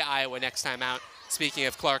play Iowa next time out, speaking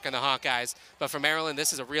of Clark and the Hawkeyes. But for Maryland,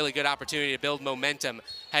 this is a really good opportunity to build momentum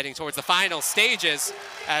heading towards the final stages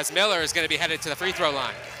as Miller is going to be headed to the free throw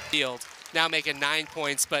line. Field now making 9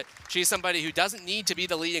 points, but she's somebody who doesn't need to be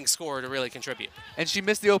the leading scorer to really contribute. And she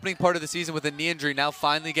missed the opening part of the season with a knee injury, now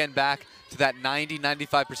finally getting back to that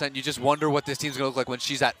 90-95%. You just wonder what this team's going to look like when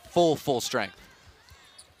she's at full strength.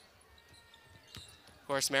 Of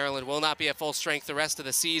course, Maryland will not be at full strength the rest of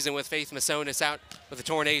the season with Faith Massonis out with a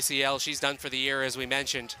torn ACL. She's done for the year, as we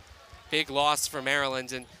mentioned. Big loss for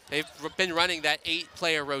Maryland, and they've been running that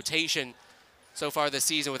 8-player rotation so far this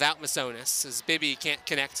season without Massonis, as Bibby can't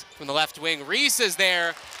connect from the left wing. Reese is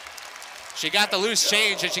there. She got the loose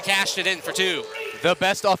change, and she cashed it in for 2. The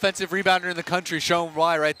best offensive rebounder in the country, showing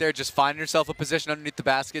why right there. Just finding herself a position underneath the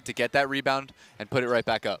basket to get that rebound and put it right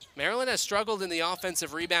back up. Maryland has struggled in the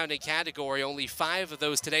offensive rebounding category. Only 5 of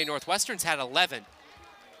those today. Northwestern's had 11,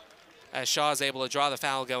 as Shaw's able to draw the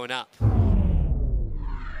foul going up.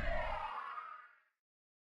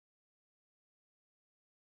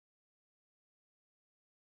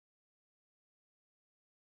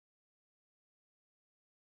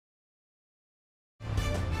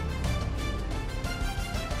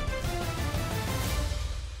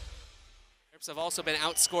 Terps have also been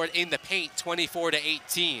outscored in the paint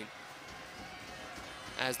 24-18.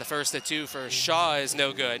 As the first of two for Shaw is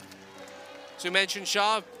no good. So we mentioned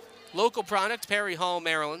Shaw, local product, Perry Hall,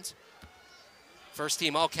 Maryland. First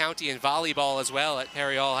team all-county in volleyball as well at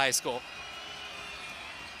Perry Hall High School.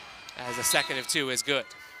 As the second of two is good.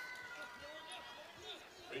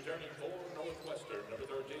 Returning for Northwestern, number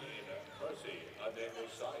 13,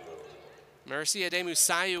 Mercy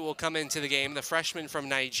Ademusayu will come into the game, the freshman from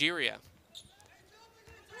Nigeria,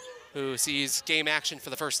 who sees game action for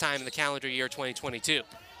the first time in the calendar year 2022.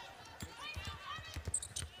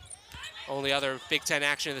 Only other Big Ten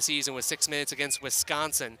action of the season was 6 minutes against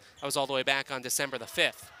Wisconsin. That was all the way back on December the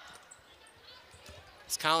 5th.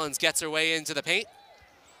 As Collins gets her way into the paint.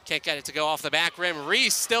 Can't get it to go off the back rim.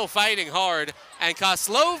 Reese still fighting hard. And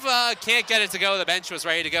Koslova can't get it to go. The bench was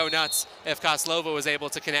ready to go nuts if Koslova was able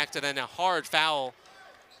to connect. And then a hard foul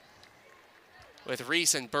with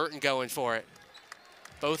Reese and Burton going for it.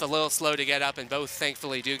 Both a little slow to get up, and both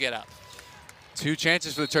thankfully do get up. 2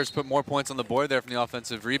 chances for the Terps to put more points on the board there from the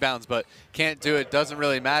offensive rebounds, but can't do it. Doesn't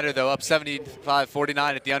really matter, though. Up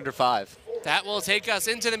 75-49 at the under 5. That will take us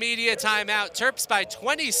into the media timeout. Terps by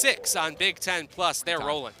 26 on Big Ten Plus. They're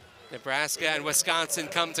rolling. Nebraska and Wisconsin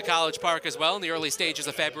come to College Park as well in the early stages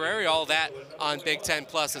of February. All that on Big Ten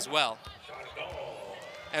Plus as well.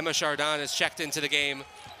 Emma Chardon has checked into the game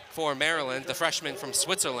for Maryland, the freshman from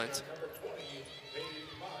Switzerland.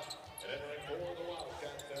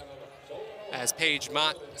 As Paige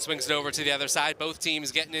Mott swings it over to the other side. Both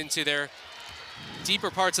teams getting into their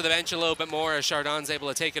deeper parts of the bench a little bit more as Chardon's able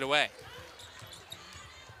to take it away.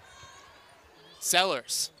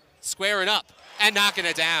 Sellers squaring up and knocking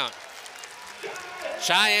it down.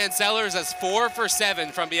 Cheyenne Sellers has 4 for 7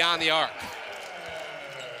 from beyond the arc.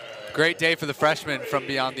 Great day for the freshman from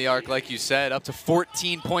beyond the arc, like you said. Up to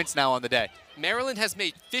 14 points now on the day. Maryland has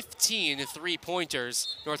made 15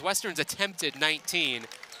 three-pointers. Northwestern's attempted 19,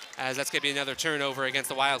 as that's going to be another turnover against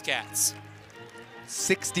the Wildcats.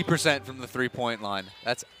 60% from the three-point line.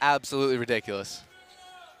 That's absolutely ridiculous.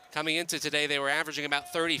 Coming into today, they were averaging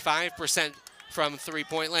about 35% from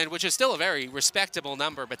three-point land, which is still a very respectable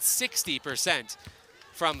number, but 60%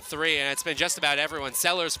 from three, and it's been just about everyone.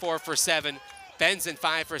 Sellers 4 for 7, Benzan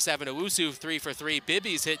 5 for 7, Owusu 3 for 3,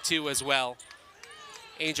 Bibby's hit 2 as well.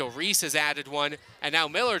 Angel Reese has added 1, and now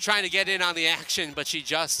Miller trying to get in on the action, but she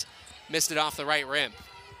just missed it off the right rim.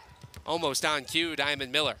 Almost on cue,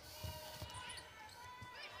 Diamond Miller.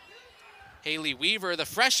 Haley Weaver, the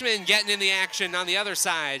freshman, getting in the action on the other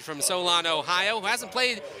side from Solon, Ohio, who hasn't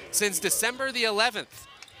played since December the 11th.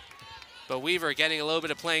 But Weaver getting a little bit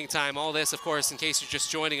of playing time. All this, of course, in case you're just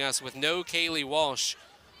joining us, with no Kaylee Walsh,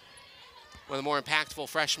 one of the more impactful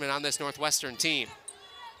freshmen on this Northwestern team.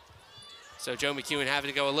 So Joe McEwen having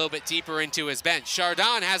to go a little bit deeper into his bench.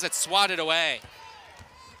 Chardon has it swatted away.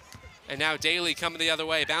 And now Daly coming the other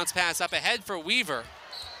way. Bounce pass up ahead for Weaver.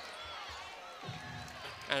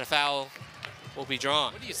 And a foul will be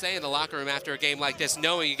drawn. What do you say in the locker room after a game like this,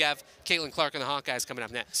 knowing you have Caitlin Clark and the Hawkeyes coming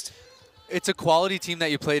up next? It's a quality team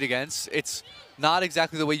that you played against. It's not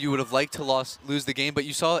exactly the way you would have liked to lose the game, but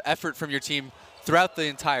you saw effort from your team throughout the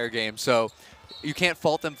entire game. So you can't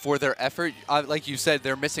fault them for their effort. Like you said,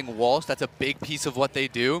 they're missing Walsh. That's a big piece of what they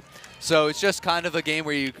do. So it's just kind of a game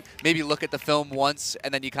where you maybe look at the film once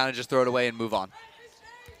and then you kind of just throw it away and move on.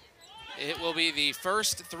 It will be the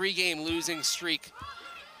first 3-game losing streak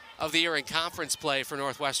of the year in conference play for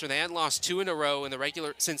Northwestern. They hadn't lost 2 in a row in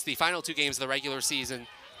the since the final 2 games of the regular season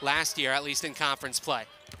last year, at least in conference play.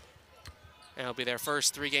 And it'll be their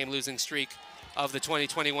first 3-game losing streak of the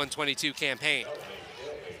 2021-22 campaign.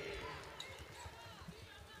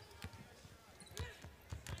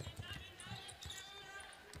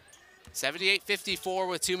 (78-54)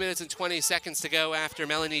 with 2 minutes and 20 seconds to go after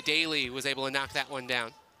Melanie Daly was able to knock that one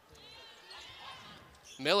down.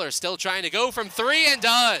 Miller still trying to go from 3 and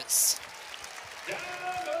does.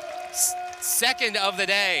 Second of the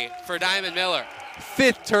day for Diamond Miller.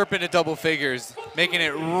 5th Terp into double figures, making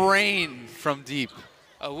it rain from deep.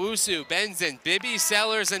 Owusu, Benzan, Bibby,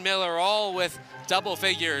 Sellers, and Miller all with double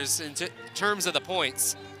figures in terms of the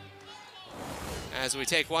points. As we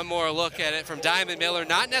take one more look at it from Diamond Miller,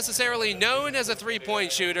 not necessarily known as a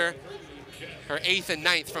 3-point shooter. Her 8th and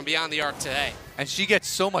 9th from beyond the arc today. And she gets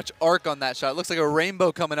so much arc on that shot. It looks like a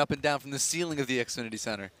rainbow coming up and down from the ceiling of the Xfinity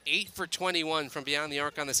Center. 8 for 21 from beyond the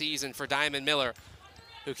arc on the season for Diamond Miller,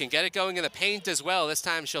 who can get it going in the paint as well. This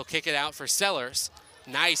time she'll kick it out for Sellers.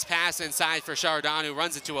 Nice pass inside for Chardon, who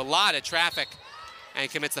runs into a lot of traffic and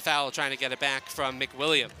commits the foul, trying to get it back from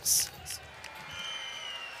McWilliams.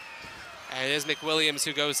 And it is McWilliams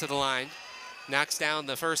who goes to the line. knocks down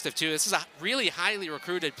the first of two. This is a really highly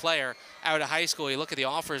recruited player out of high school. You look at the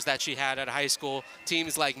offers that she had out of high school.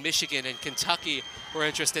 Teams like Michigan and Kentucky were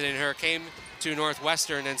interested in her, came to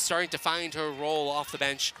Northwestern and starting to find her role off the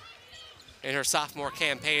bench in her sophomore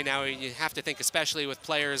campaign. Now you have to think, especially with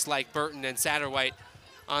players like Burton and Satterwhite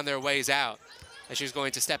on their ways out, that she's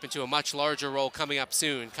going to step into a much larger role coming up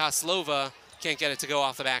soon. Koslova can't get it to go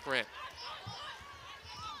off the back rim.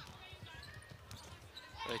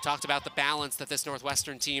 They talked about the balance that this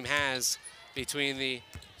Northwestern team has between the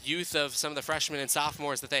youth of some of the freshmen and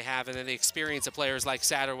sophomores that they have, and then the experience of players like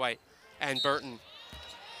Satterwhite and Burton.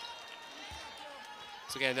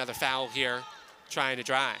 So again, another foul here, trying to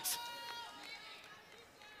drive.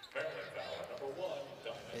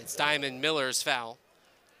 It's Diamond Miller's foul,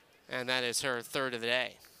 and that is her third of the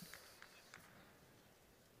day.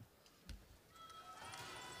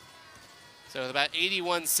 So with about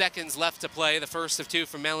 81 seconds left to play, the first of two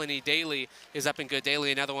from Melanie Daly is up and good.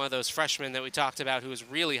 Daly, another one of those freshmen that we talked about who was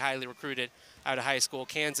really highly recruited out of high school.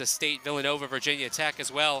 Kansas State, Villanova, Virginia Tech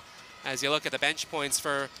as well. As you look at the bench points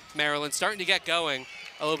for Maryland, starting to get going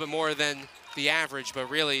a little bit more than the average, but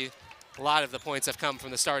really a lot of the points have come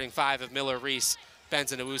from the starting five of Miller, Reese,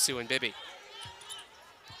 Benzan, Owusu, and Bibby.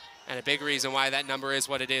 And a big reason why that number is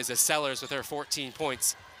what it is Sellers with her 14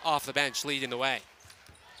 points off the bench leading the way.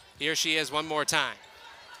 Here she is one more time.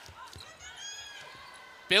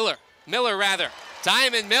 Miller rather.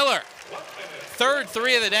 Diamond Miller. Third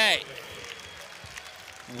three of the day.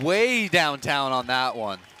 Way downtown on that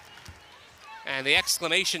one. And the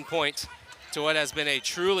exclamation point to what has been a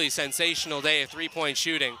truly sensational day of three-point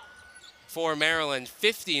shooting for Maryland.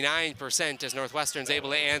 59% as Northwestern's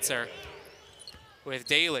able to answer with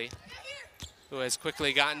Daly, who has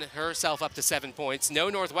quickly gotten herself up to 7 points. No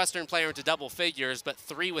Northwestern player into double figures, but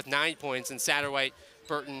 3 with 9 points in Satterwhite,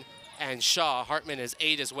 Burton, and Shaw. Hartman is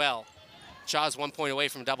 8 as well. Shaw's 1 point away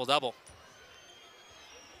from double-double.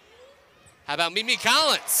 How about Mimi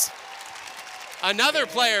Collins? Another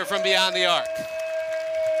player from beyond the arc.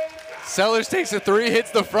 Sellers takes a three,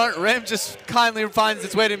 hits the front rim, just kindly finds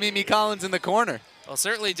its way to Mimi Collins in the corner. Well,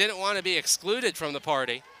 certainly didn't want to be excluded from the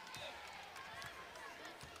party.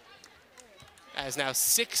 As now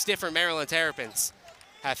 6 different Maryland Terrapins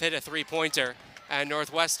have hit a three-pointer, and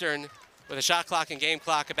Northwestern with a shot clock and game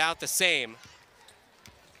clock about the same.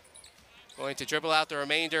 Going to dribble out the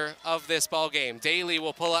remainder of this ball game. Daly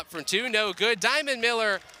will pull up from 2, no good. Diamond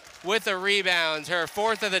Miller with a rebound, her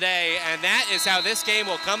 4th of the day, and that is how this game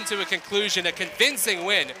will come to a conclusion, a convincing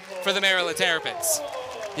win for the Maryland Terrapins.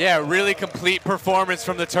 Yeah, really complete performance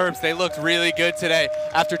from the Terps. They looked really good today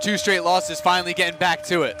after 2 straight losses, finally getting back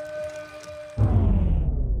to it.